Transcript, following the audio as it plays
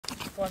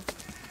Come on.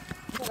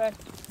 Come on then.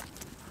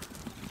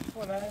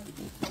 Come on then.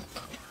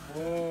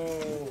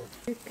 Whoa.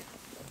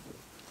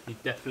 You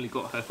definitely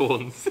got her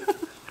horns.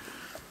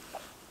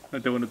 I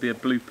don't want to be a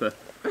blooper.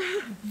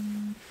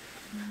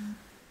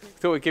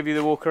 Thought we'd give you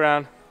the walk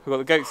around. We've got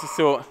the goats to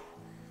sort.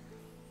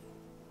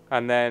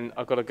 And then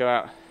I've got to go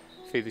out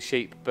feed the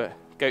sheep, but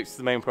goats is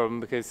the main problem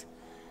because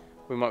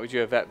we might be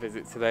due a vet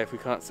visit today if we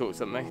can't sort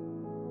something.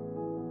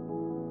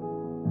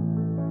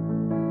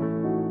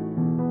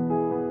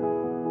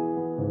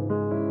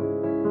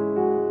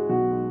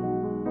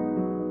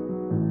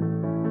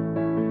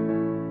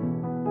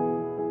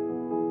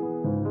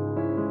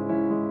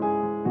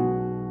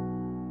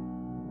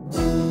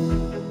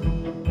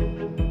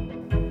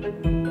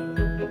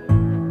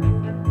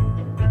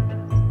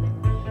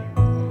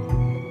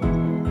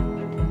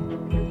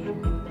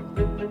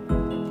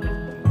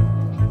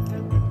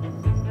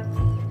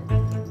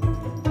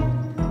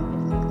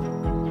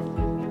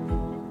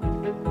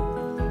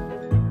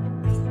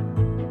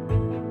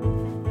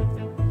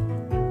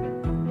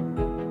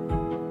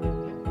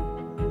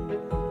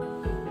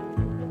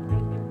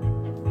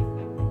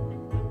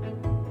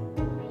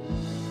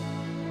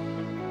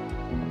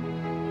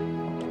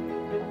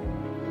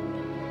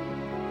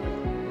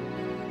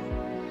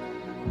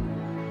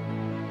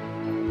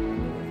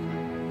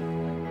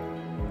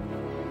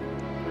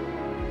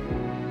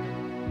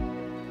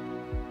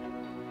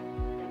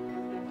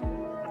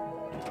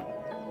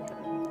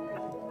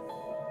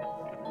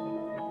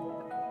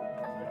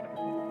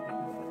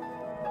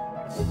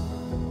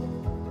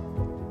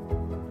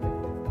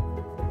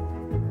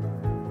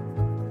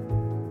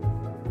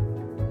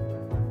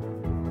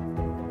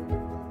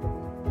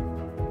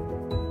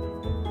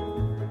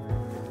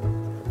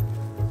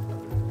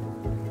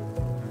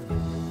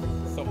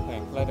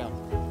 Lie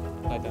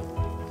down. Lie down.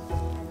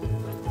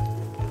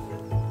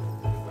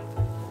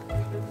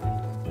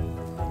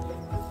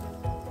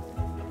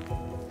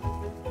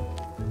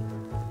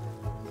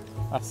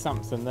 That's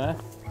Samson there.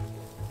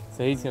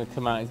 So he's going to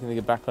come out, he's going to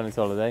get back on his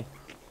holiday.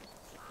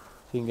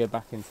 He can go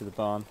back into the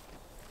barn.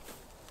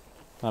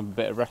 Have a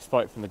bit of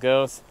respite from the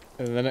girls.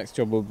 And the next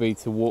job will be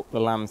to walk the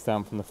lambs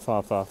down from the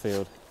far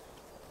field.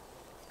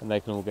 And they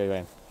can all go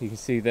in. You can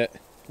see that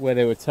where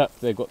they were tucked,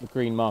 they've got the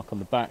green mark on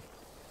the back.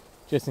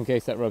 Just in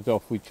case that rubs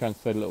off, we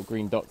transferred a little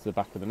green dot to the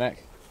back of the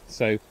neck.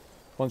 So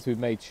once we've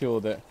made sure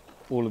that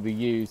all of the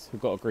ewes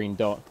have got a green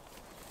dot,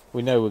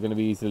 we know we're going to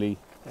be easily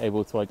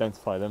able to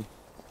identify them.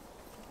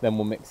 Then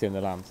we'll mix in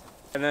the lambs.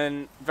 And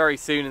then very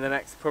soon, in the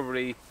next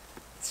probably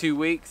 2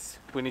 weeks,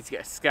 we need to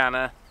get a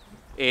scanner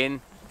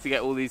in to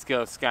get all these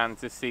girls scanned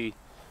to see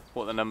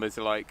what the numbers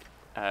are like.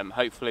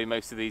 Hopefully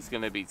most of these are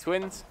going to be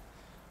twins,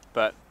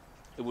 but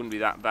it wouldn't be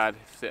that bad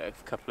if a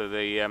couple of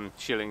the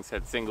shillings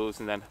had singles,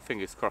 and then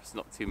fingers crossed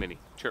not too many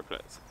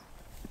triplets.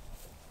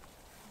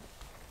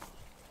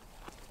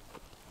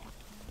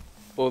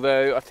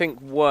 Although I think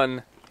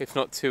one, if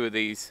not two of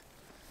these,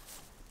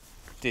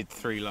 did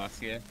 3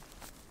 last year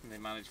and they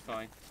managed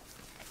fine.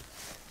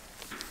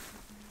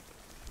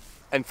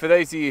 And for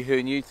those of you who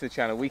are new to the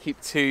channel, we keep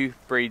 2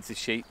 breeds of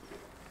sheep,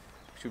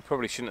 which we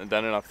probably shouldn't have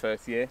done in our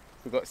first year.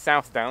 We've got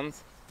South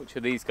Downs, which are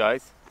these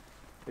guys.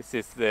 This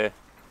is the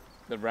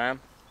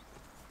ram.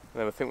 And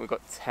then I think we've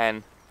got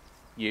 10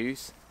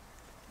 ewes.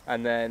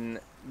 And then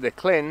the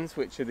Clins,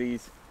 which are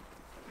these,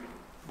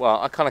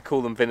 well, I kind of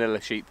call them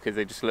vanilla sheep because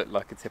they just look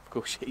like a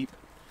typical sheep.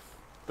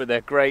 But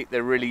they're great,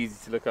 they're really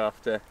easy to look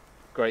after,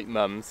 great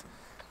mums.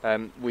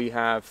 We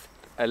have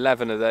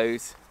 11 of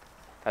those,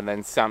 and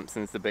then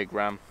Samson's the big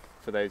ram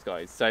for those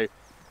guys. So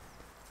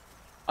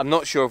I'm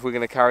not sure if we're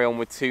going to carry on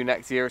with 2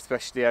 next year,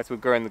 especially as we're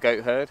growing the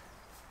goat herd.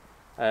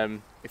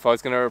 If I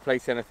was going to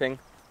replace anything,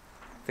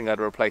 I think I'd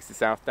replace the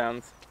South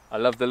Downs. I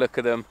love the look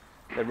of them.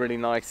 They're really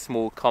nice,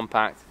 small,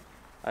 compact,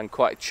 and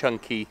quite a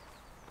chunky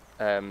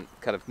kind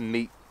of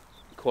meat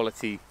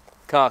quality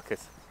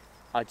carcass.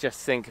 I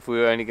just think if we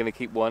were only going to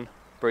keep one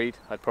breed,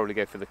 I'd probably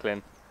go for the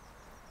Clin.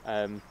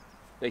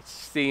 They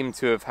seem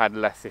to have had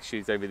less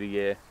issues over the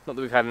year. Not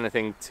that we've had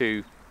anything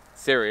too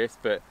serious,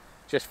 but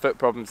just foot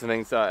problems and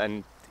things like that,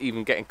 and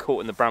even getting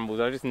caught in the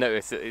brambles. I just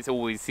noticed that it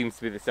always seems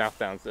to be the South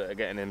Downs that are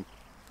getting in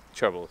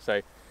trouble.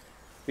 So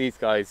these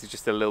guys are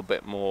just a little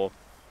bit more,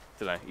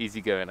 I don't know,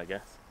 easygoing, I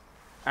guess.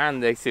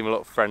 And they seem a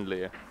lot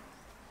friendlier.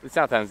 The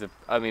South Downs are,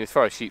 I mean, as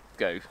far as sheep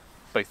go,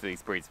 both of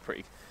these breeds are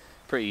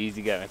pretty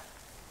easygoing.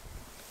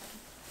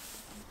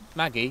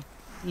 Maggie,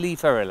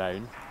 leave her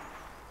alone.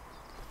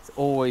 It's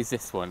always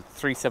this one,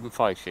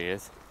 375 she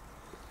is.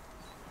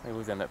 They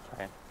always end up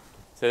playing.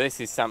 So this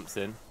is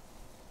Samson.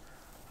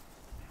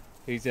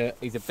 He's a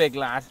big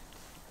lad,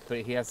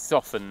 but he has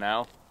softened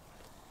now.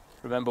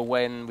 Remember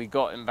when we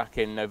got him back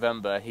in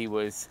November, he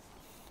was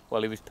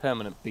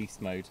permanent beast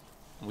mode.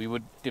 We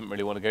didn't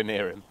really want to go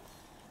near him.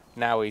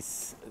 Now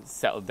he's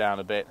settled down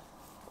a bit.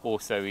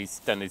 Also, he's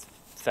done his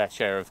fair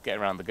share of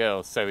getting around the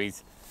girls, so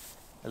he's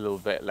a little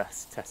bit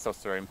less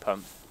testosterone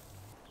pumped.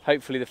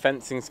 Hopefully the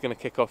fencing's going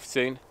to kick off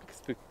soon,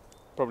 because we've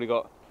probably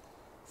got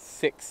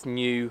 6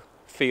 new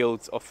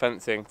fields of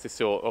fencing to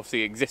sort.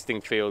 Obviously existing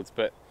fields,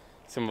 but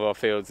some of our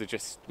fields are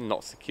just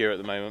not secure at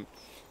the moment.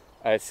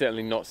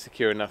 Certainly not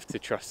secure enough to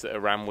trust that a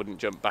ram wouldn't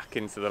jump back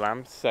into the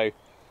lambs. So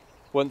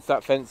once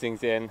that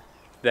fencing's in,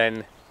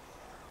 then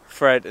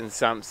Fred and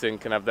Samson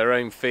can have their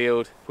own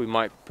field. We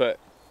might put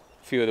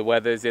a few of the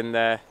wethers in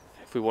there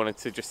if we wanted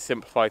to just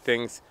simplify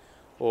things,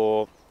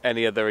 or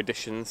any other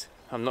additions.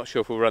 I'm not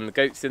sure if we'll run the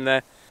goats in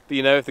there, but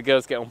you know, if the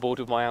girls get on board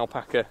with my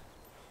alpaca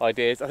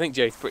ideas, I think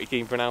Jay's pretty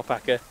keen for an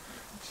alpaca.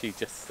 She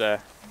just,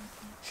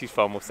 she's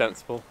far more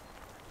sensible.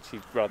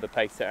 She'd rather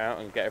pace it out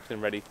and get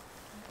everything ready,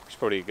 which is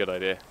probably a good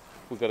idea.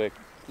 We've got to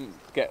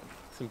get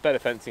some better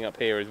fencing up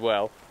here as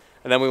well,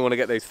 and then we want to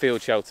get those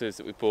field shelters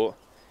that we bought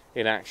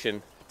in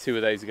action. 2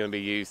 of those are going to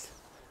be used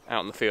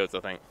out in the fields, I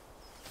think.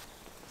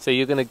 So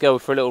you're going to go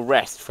for a little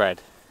rest,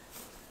 Fred?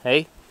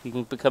 Hey, you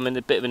can become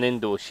a bit of an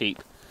indoor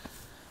sheep.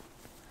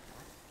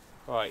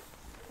 Right,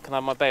 can I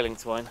have my baling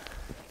twine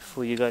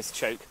before you guys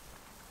choke?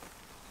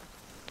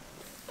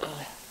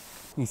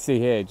 You see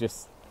here,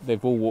 just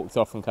they've all walked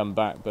off and come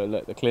back, but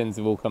look, the Clins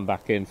have all come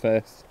back in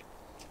first.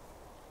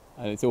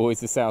 And it's always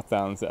the South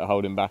Downs that are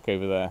holding back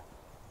over there.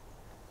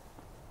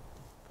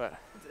 But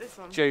this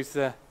one? Joe's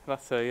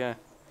that's her, yeah.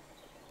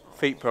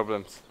 Feet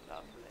problems.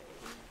 Lovely.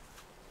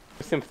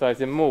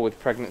 Sympathising more with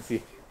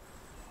pregnancy.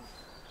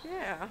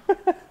 Yeah.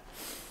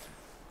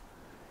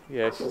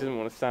 Yeah, she doesn't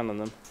want to stand on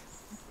them.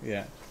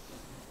 Yeah.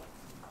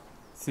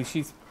 See,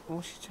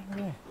 what's she trying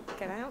to do?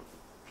 Get out.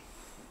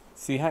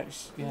 See how,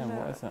 yeah, No.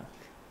 what is that?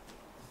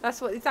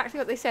 That's exactly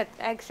what they said.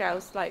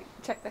 Eggshells, like,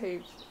 check the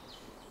hooves.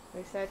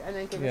 They said, and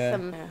then give us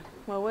some. Yeah.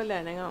 Well, we're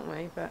learning, aren't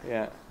we? But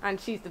Yeah. and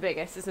she's the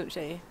biggest, isn't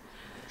she?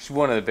 She's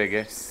one of the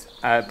biggest,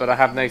 but I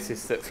have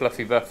noticed that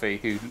Fluffy Buffy,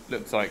 who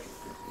looks like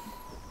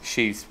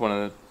she's one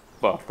of the,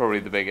 well, probably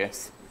the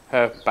biggest,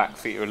 her back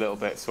feet are a little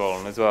bit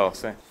swollen as well,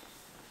 so.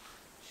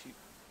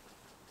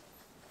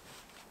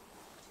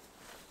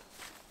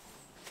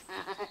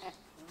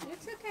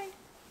 It's okay.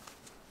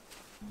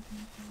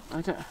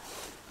 I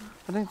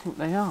don't think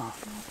they are.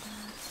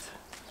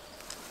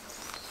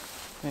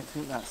 I don't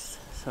think that's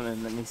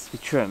something that needs to be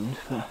trimmed,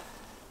 but.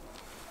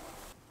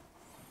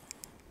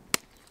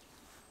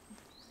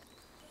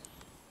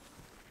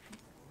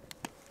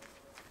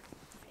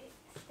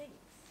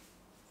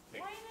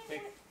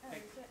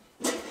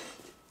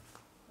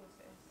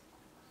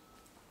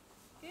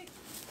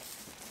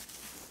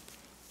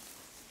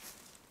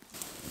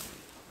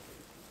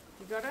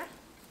 You got her?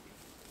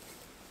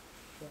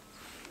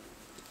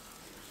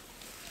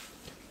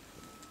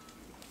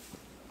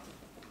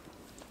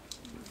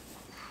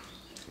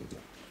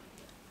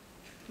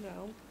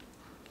 No.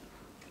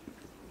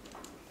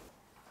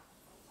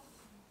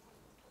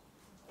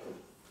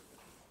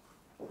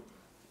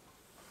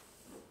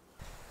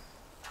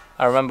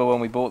 I remember when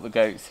we bought the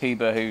goats,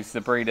 Heber, who's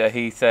the breeder,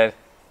 he said,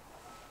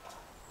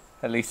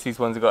 at least these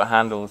ones have got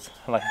handles,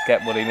 and I can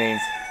get what he means.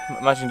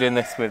 Imagine doing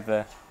this with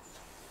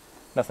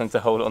nothing to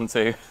hold on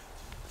to.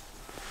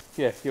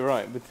 Yeah, you're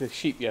right, with the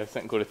sheep you have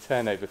something called a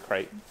turnover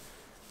crate.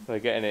 So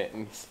they get in it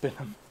and you spin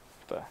them,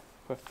 but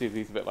we have to do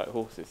these a bit like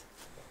horses.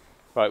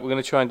 Right, we're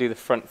going to try and do the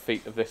front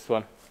feet of this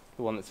one,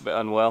 the one that's a bit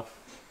unwell.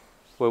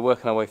 We're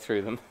working our way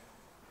through them,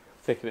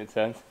 taking it in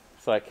turns.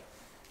 It's like,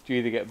 do you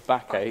either get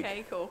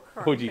backache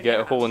or do you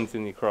get horns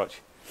in your crotch?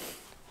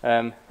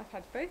 I've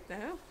had both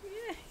now.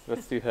 Yeah.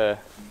 Let's do her.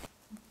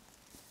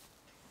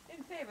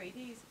 In theory,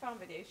 these farm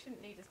videos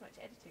shouldn't need as much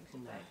editing,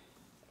 should they?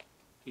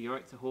 Are you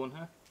alright to horn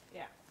her?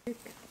 Yeah.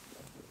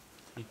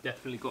 You've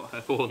definitely got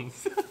her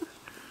horns.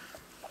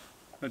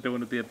 I don't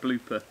want to be a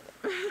blooper.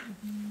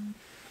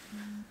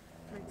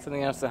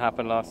 Something else that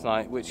happened last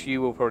night, which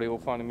you will probably all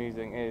find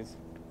amusing, is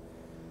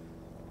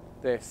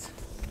this.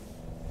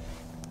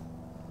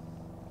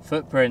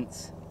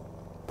 Footprints.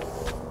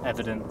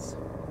 Evidence.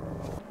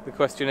 The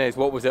question is,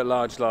 what was at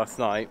large last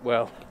night?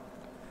 Well,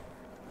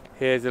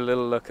 here's a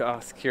little look at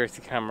our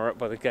security camera up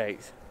by the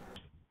gate.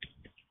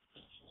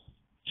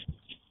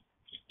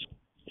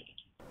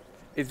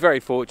 It's very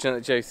fortunate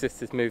that Joe's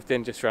sisters moved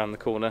in just around the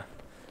corner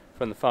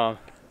from the farm,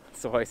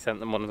 so I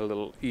sent them on a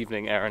little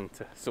evening errand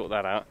to sort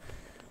that out.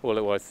 All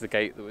it was the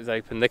gate that was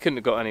open. They couldn't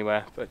have got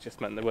anywhere, but it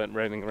just meant they weren't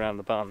roaming around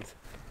the barns.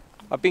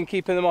 I've been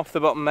keeping them off the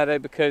bottom meadow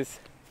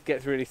because it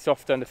gets really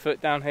soft underfoot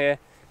down here.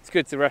 It's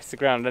good to rest the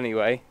ground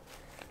anyway,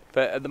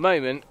 but at the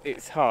moment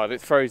it's hard,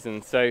 it's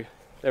frozen, so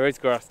there is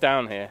grass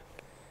down here.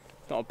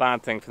 It's not a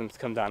bad thing for them to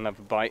come down and have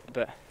a bite,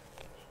 but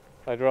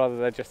I'd rather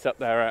they're just up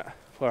there at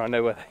where I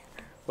know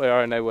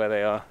where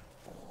they are.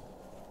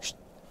 Shh.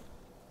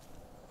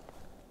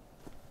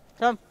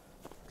 Come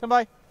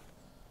by.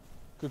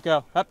 Good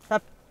girl.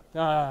 Up.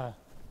 Ah.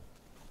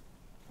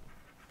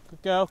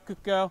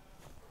 Good girl.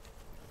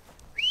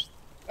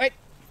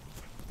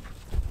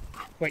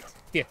 Wait,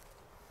 here.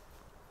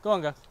 Go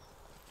on, girl.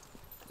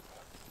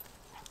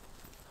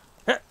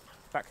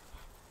 Back.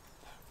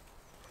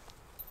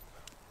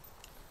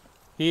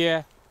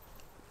 Here.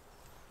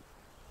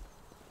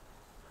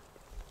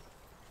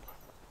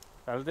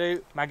 That'll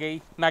do.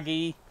 Maggie.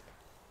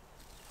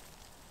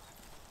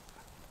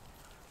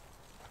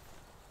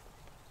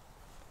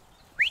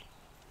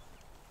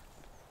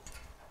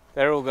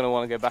 they're all going to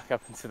want to go back up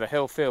into the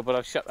hill field, but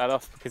I've shut that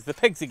off because the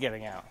pigs are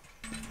getting out.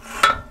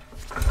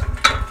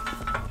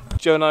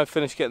 Joe and I have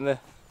finished getting the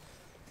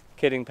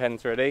kidding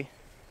pens ready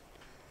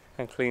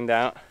and cleaned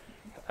out.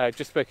 I've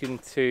just spoken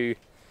to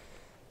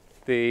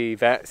the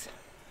vets.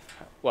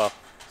 Well,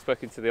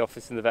 spoken to the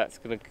office, and the vet's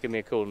going to give me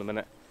a call in a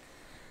minute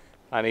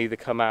and either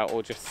come out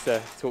or just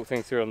talk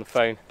things through on the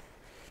phone.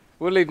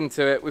 We'll leave them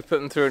to it. We've put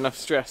them through enough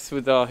stress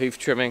with our hoof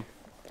trimming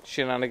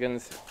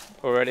shenanigans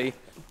already.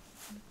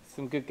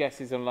 Some good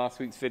guesses on last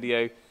week's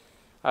video.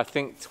 I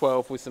think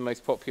 12 was the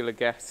most popular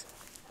guess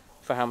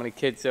for how many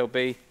kids there'll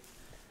be.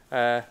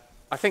 I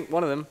think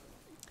one of them,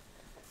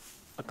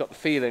 I've got the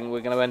feeling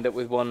we're going to end up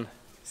with one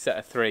set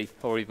of 3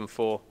 or even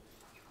 4.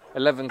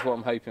 11's what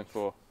I'm hoping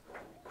for.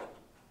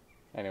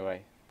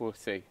 Anyway, we'll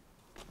see.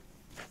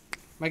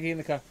 Maggie in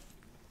the car.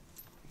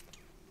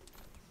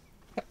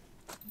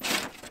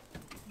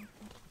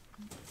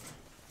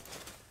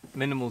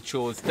 Minimal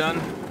chores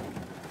done,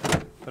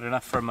 but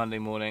enough for a Monday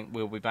morning.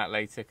 We'll be back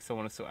later because I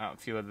want to sort out a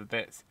few other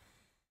bits.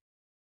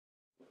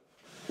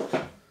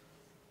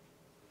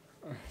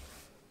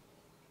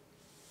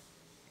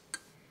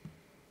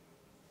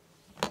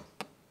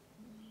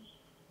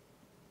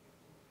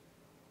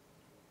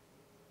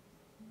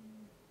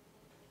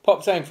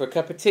 Popped home for a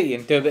cup of tea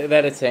and do a bit of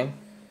editing.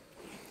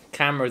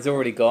 Camera's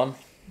already gone.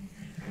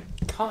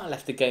 Can't have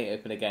left the gate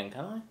open again,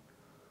 can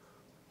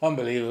I?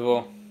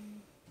 Unbelievable.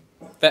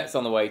 Vet's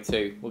on the way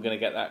too. We're going to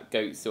get that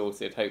goat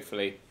sorted,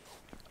 hopefully.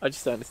 I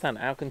just don't understand.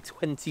 How can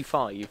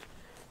 25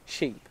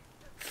 sheep,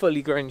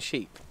 fully grown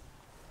sheep,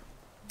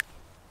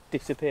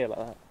 disappear like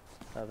that?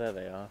 Oh, there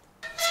they are.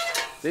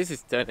 This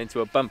has turned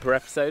into a bumper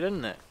episode,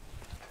 hasn't it?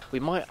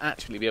 We might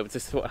actually be able to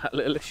sort out a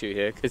little issue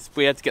here, because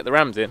we had to get the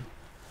rams in,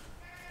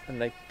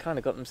 and they kind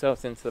of got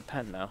themselves into the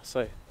pen now,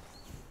 so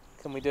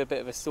can we do a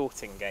bit of a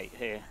sorting gate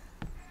here?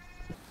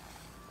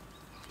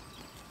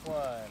 1,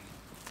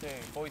 2,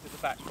 boys at the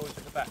back, boys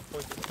at the back,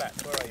 boys at the back.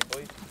 Where are you,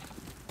 boys?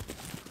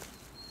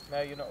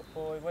 No, you're not a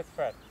boy. Where's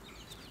Fred?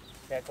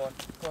 Yeah, go on,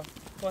 go on,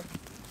 go on,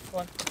 go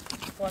on,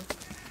 go on.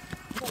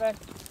 Come on then.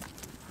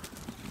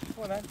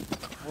 Come on then.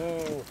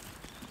 Whoa.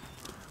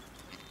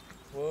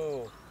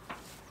 Whoa.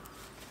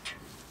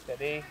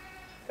 Steady.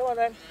 Come on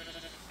then.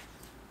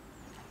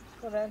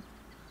 Come on then.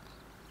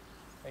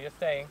 No, you're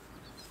staying.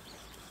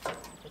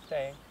 You're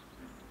staying.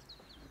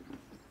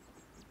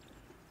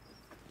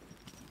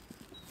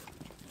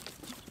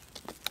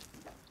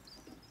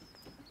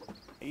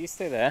 You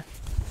stay there.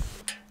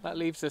 That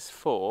leaves us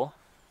 4.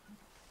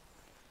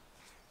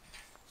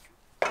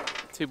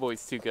 2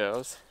 boys, 2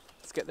 girls.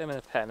 Let's get them in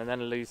a pen and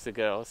then lose the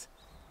girls.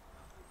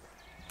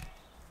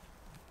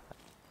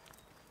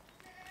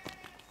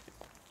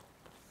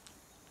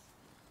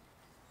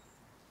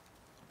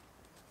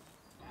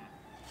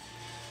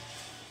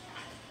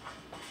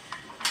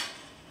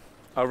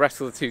 I'll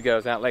wrestle the 2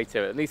 girls out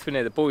later. At least we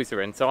know the boys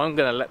are in, so I'm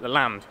going to let the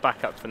lambs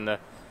back up from the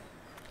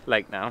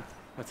lake now.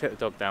 I'll take the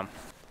dog down.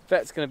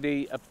 Vet's going to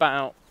be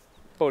about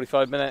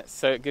 45 minutes,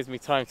 so it gives me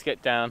time to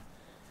get down,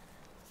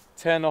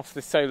 turn off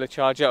the solar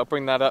charger. I'll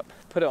bring that up,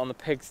 put it on the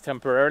pigs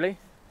temporarily,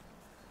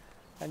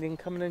 and you can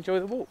come and enjoy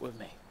the walk with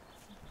me.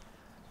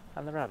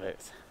 And the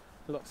rabbits.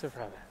 Lots of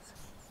rabbits.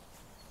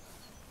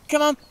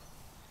 Come on!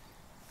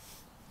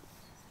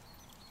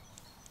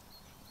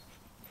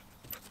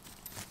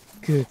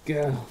 Good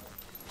girl.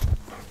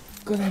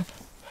 Go on,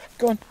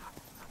 go on.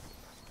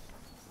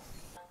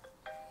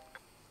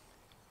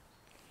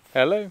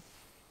 Hello?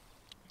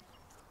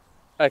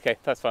 Okay,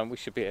 that's fine. We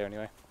should be here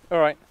anyway. All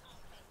right.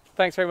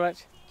 Thanks very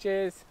much.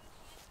 Cheers.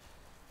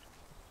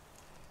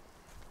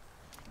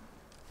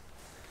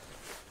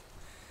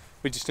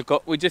 We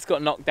just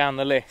got knocked down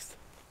the list.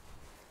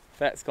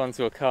 That's gone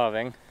to a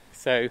carving,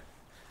 so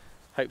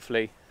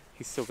hopefully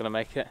he's still going to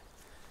make it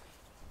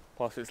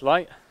whilst it's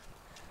light.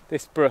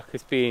 This brook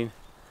has been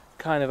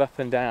kind of up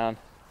and down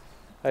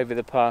over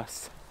the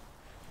past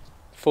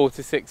 4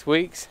 to 6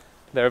 weeks.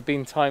 There have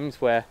been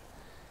times where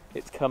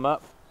it's come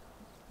up,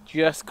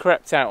 just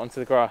crept out onto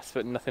the grass,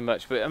 but nothing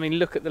much. But I mean,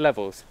 look at the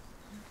levels.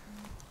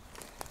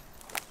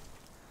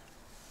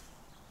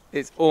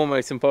 It's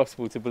almost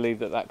impossible to believe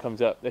that that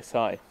comes up this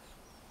high.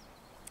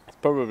 It's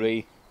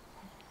probably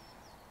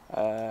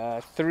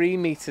 3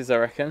 meters, I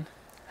reckon,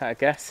 I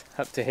guess,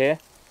 up to here.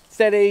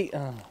 Steady.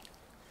 Oh.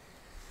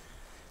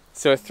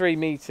 So a 3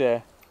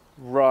 meter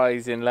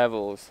rise in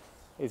levels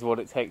is what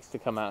it takes to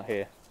come out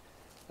here,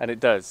 and it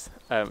does.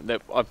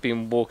 I've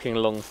been walking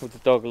along with the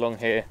dog along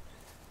here,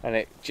 and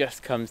it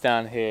just comes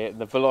down here.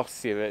 The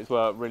velocity of it as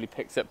well, it really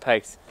picks up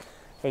pace,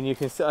 and you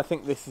can see, I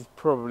think this is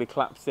probably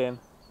collapsed in.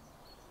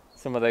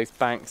 Some of those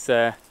banks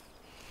there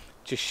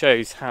just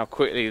shows how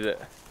quickly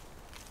that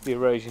the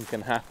erosion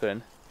can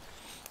happen.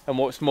 And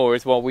what's more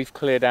is, while we've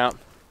cleared out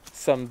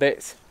some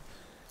bits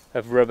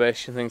of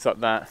rubbish and things like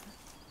that,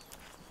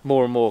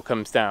 more and more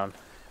comes down,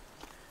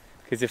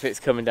 because if it's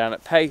coming down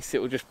at pace,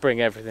 it will just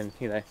bring everything,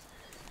 you know.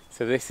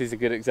 So this is a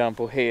good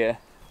example here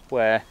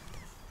where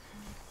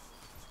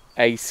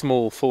a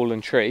small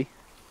fallen tree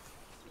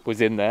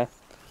was in there,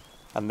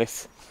 and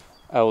this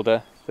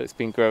elder that's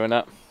been growing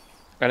up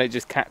and it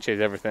just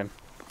catches everything.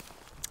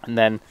 And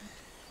then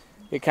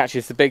it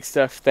catches the big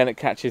stuff, then it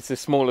catches the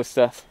smaller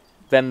stuff,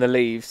 then the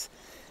leaves,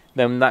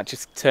 then that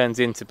just turns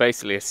into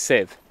basically a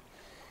sieve.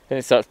 Then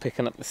it starts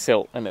picking up the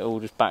silt and it all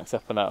just backs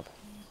up and up.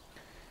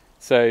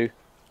 So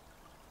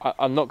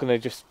I'm not going to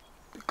just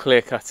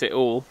clear cut it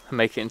all and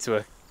make it into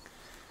a,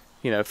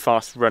 you know,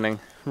 fast running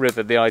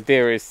river. The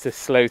idea is to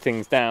slow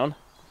things down.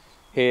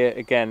 Here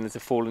again there's a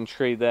fallen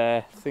tree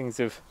there, things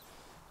have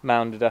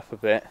mounded up a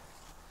bit.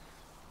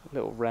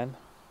 Little wren.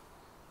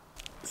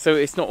 So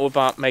it's not all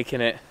about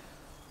making it,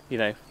 you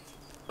know,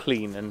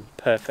 clean and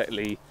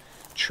perfectly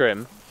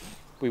trim.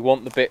 We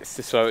want the bits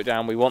to slow it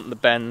down, we want the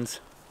bends,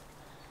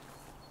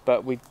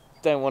 but we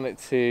don't want it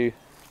to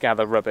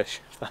gather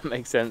rubbish, if that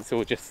makes sense,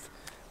 or just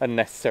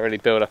unnecessarily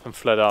build up and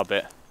flood our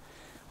bit.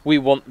 We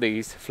want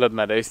these flood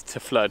meadows to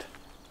flood.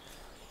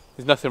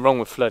 There's nothing wrong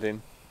with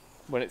flooding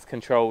when it's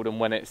controlled and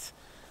when it's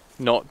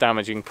not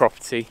damaging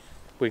property.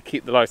 We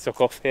keep the livestock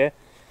off here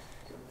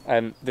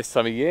this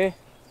time of year,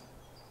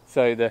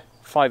 so the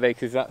 5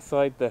 acres that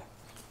side, the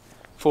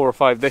 4 or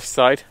 5 this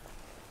side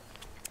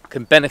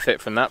can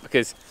benefit from that,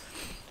 because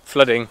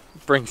flooding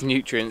brings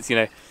nutrients. You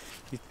know,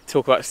 you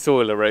talk about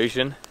soil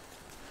erosion,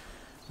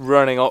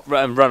 running off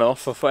and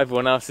runoff of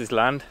everyone else's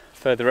land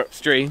further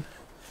upstream.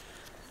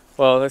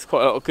 Well, there's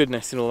quite a lot of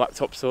goodness in all that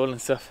topsoil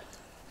and stuff,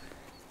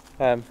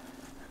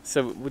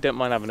 so we don't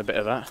mind having a bit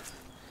of that.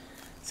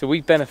 So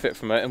we benefit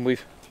from it, and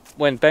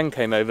when Ben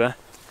came over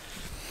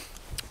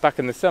back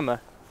in the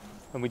summer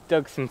and we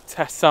dug some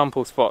test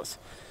sample spots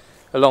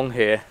along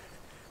here,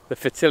 the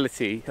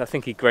fertility, I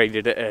think he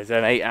graded it as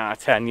an 8 out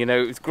of 10. You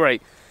know, it was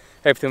great.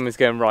 Everything was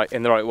going right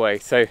in the right way.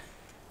 So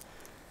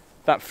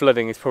that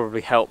flooding has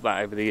probably helped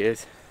that over the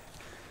years.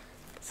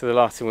 So the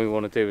last thing we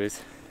want to do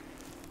is,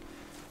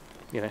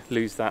 you know,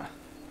 lose that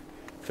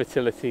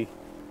fertility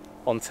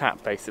on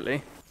tap,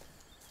 basically.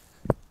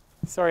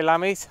 Sorry,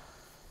 lammies,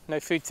 no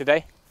food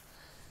today.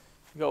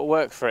 You've got to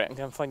work for it and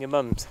go and find your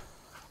mums.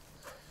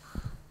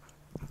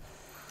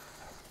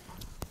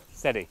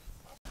 Steady.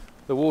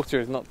 The water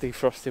is not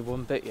defrosted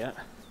one bit yet.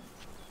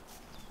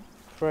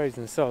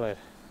 Frozen solid.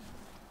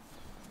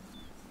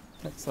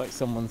 Looks like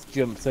someone's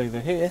jumped over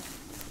here.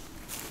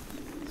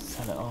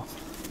 Turn it off.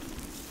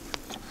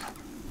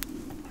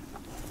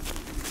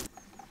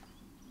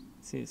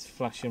 See, it's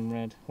flashing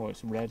red, or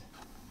it's red.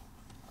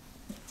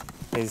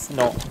 It's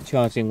not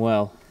charging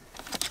well,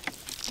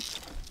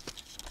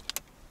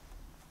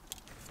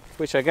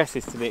 which I guess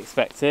is to be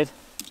expected,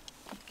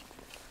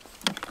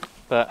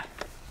 but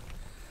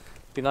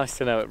it'd be nice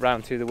to know it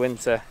ran through the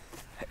winter.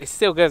 It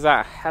still goes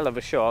out a hell of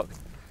a shock,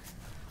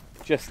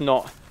 just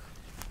not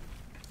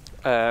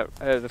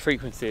the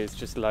frequency is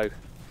just low.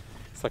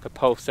 It's like a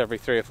pulse every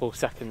 3 or 4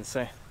 seconds,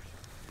 so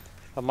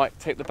I might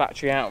take the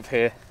battery out of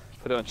here,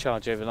 put it on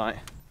charge overnight.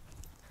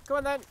 Come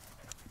on then.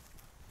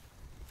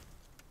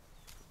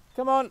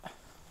 Come on.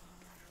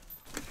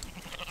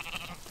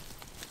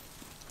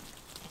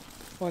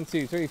 1,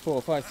 2, 3,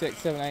 4, 5, 6,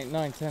 7, 8,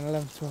 9, 10,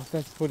 11, 12,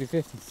 13, 14,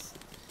 15,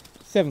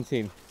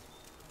 17,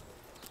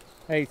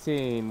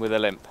 18 with a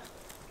limp.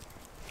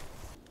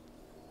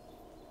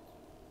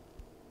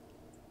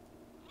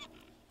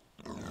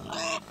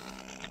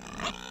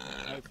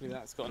 Hopefully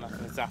that's got enough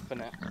of a zap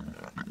in it.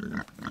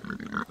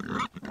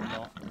 Or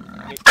not.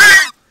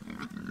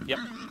 Yep.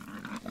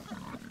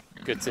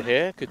 Good to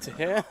hear, good to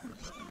hear.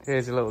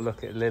 Here's a little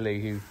look at Lily,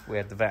 who we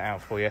had the vet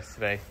out for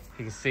yesterday.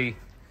 You can see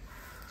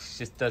she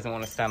just doesn't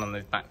want to stand on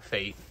those back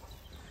feet,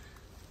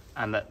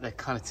 and that they're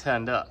kind of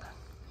turned up.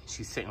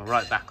 She's sitting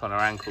right back on her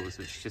ankles,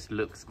 which just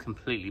looks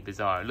completely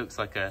bizarre. It looks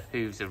like her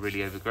hooves are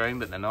really overgrown,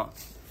 but they're not.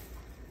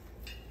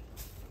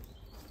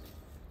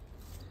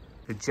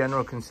 The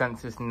general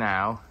consensus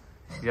now,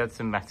 she's had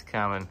some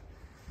Metacam and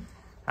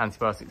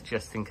antibiotics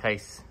just in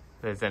case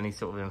there's any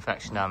sort of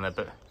infection down there,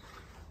 but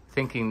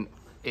thinking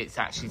it's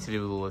actually to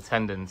do with all the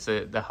tendons.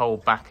 So the whole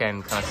back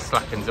end kind of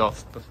slackens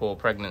off before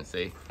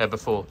pregnancy,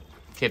 before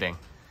kidding.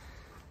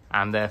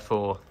 And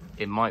therefore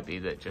it might be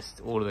that just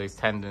all of those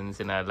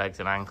tendons in her legs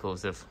and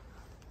ankles have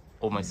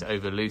almost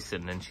over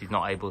loosened, and she's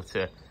not able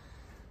to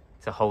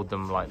hold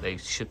them like they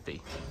should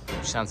be,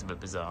 which sounds a bit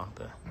bizarre,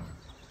 but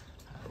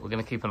we're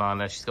going to keep an eye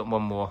on her. She's got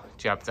one more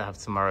jab to have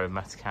tomorrow,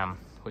 Metacam,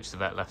 which the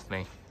vet left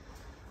me.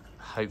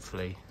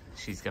 Hopefully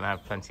she's going to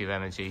have plenty of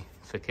energy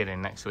for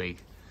kidding next week.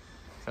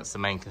 That's the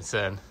main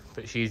concern,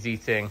 but she's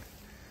eating,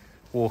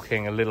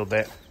 walking a little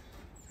bit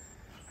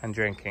and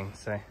drinking,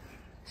 so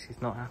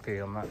she's not happy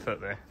on that foot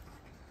there.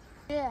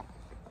 Yeah.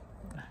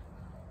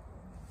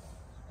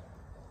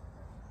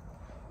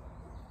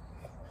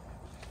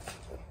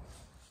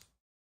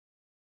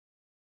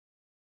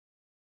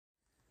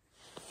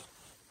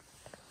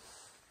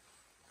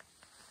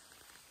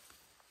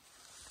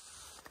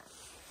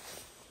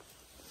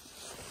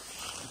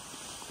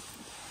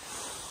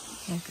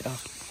 Okay.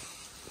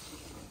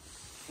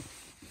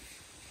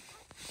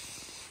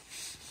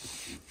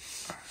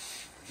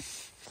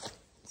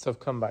 So I've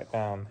come back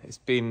down. It's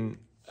been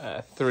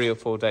 3 or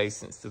 4 days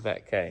since the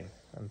vet came,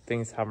 and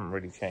things haven't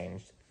really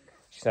changed.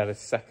 She's had a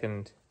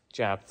second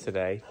jab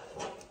today,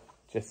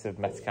 just a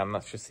Metacam.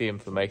 That's just the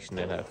inflammation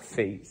in her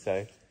feet.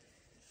 So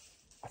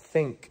I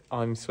think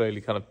I'm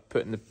slowly kind of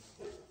putting the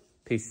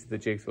pieces of the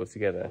jigsaw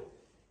together.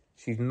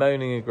 She's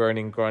moaning and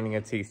groaning, grinding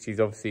her teeth. She's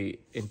obviously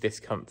in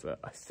discomfort.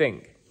 I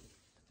think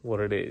what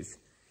it is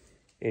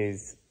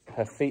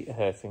her feet are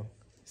hurting.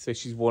 So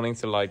she's wanting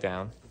to lie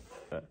down.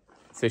 But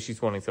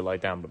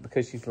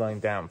because she's lying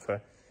down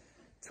for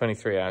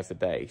 23 hours a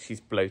day, she's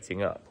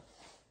bloating up.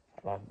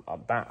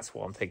 That's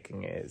what I'm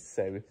thinking it is.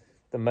 So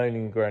the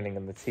moaning and groaning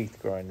and the teeth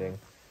grinding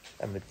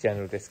and the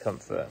general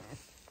discomfort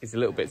is a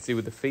little bit to do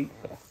with the feet,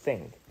 but I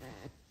think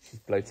she's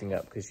bloating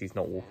up because she's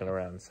not walking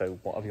around. So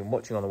what I've been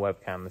watching on the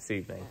webcam this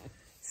evening,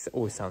 it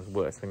always sounds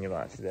worse when you're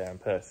not actually there in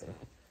person.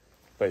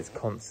 But it's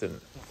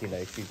constant, you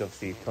know, she's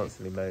obviously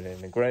constantly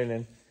moaning and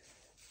groaning,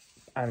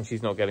 and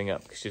she's not getting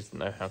up because she doesn't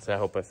know how to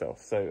help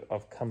herself. So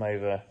I've come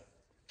over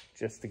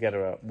just to get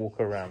her up, walk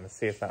her around and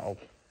see if that'll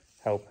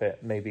help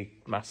it, maybe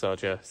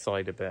massage her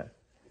side a bit.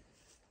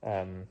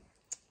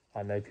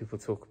 I know people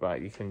talk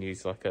about you can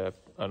use like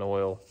an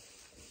oil,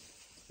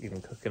 even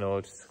cooking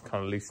oil, just to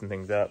kind of loosen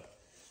things up,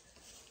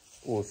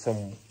 or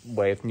some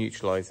way of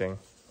neutralising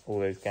all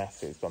those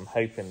gases, but I'm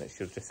hoping that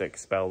she'll just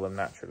expel them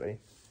naturally.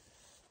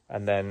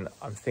 And then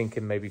I'm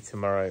thinking maybe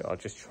tomorrow I'll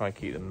just try and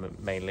keep them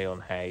mainly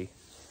on hay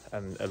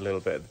and a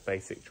little bit of the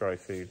basic dry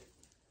food,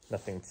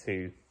 nothing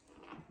too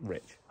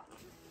rich.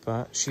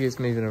 But she is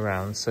moving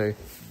around, so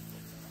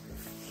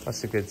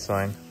that's a good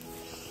sign.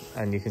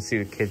 And you can see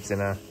the kids in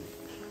her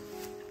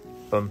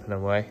bumping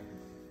away.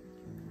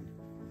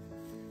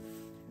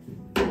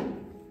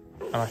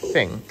 And I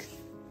think,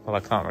 well, I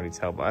can't really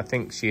tell, but I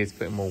think she is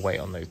putting more weight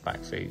on those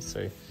back feet,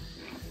 so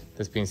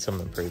there's been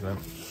some improvement.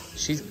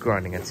 She's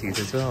grinding her teeth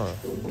as well.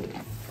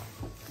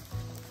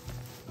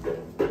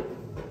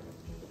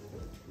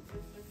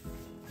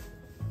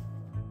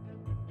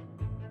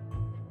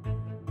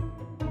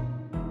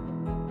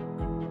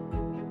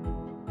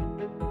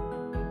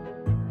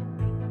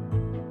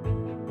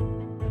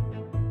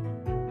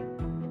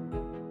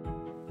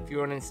 If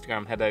you're on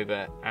Instagram, head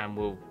over and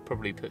we'll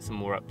probably put some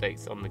more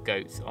updates on the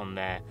goats on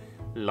there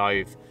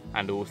live,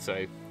 and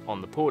also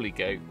on the poorly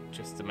goat,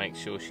 just to make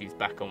sure she's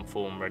back on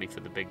form, ready for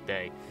the big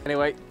day.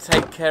 Anyway,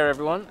 take care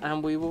everyone,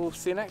 and we will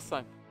see you next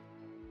time.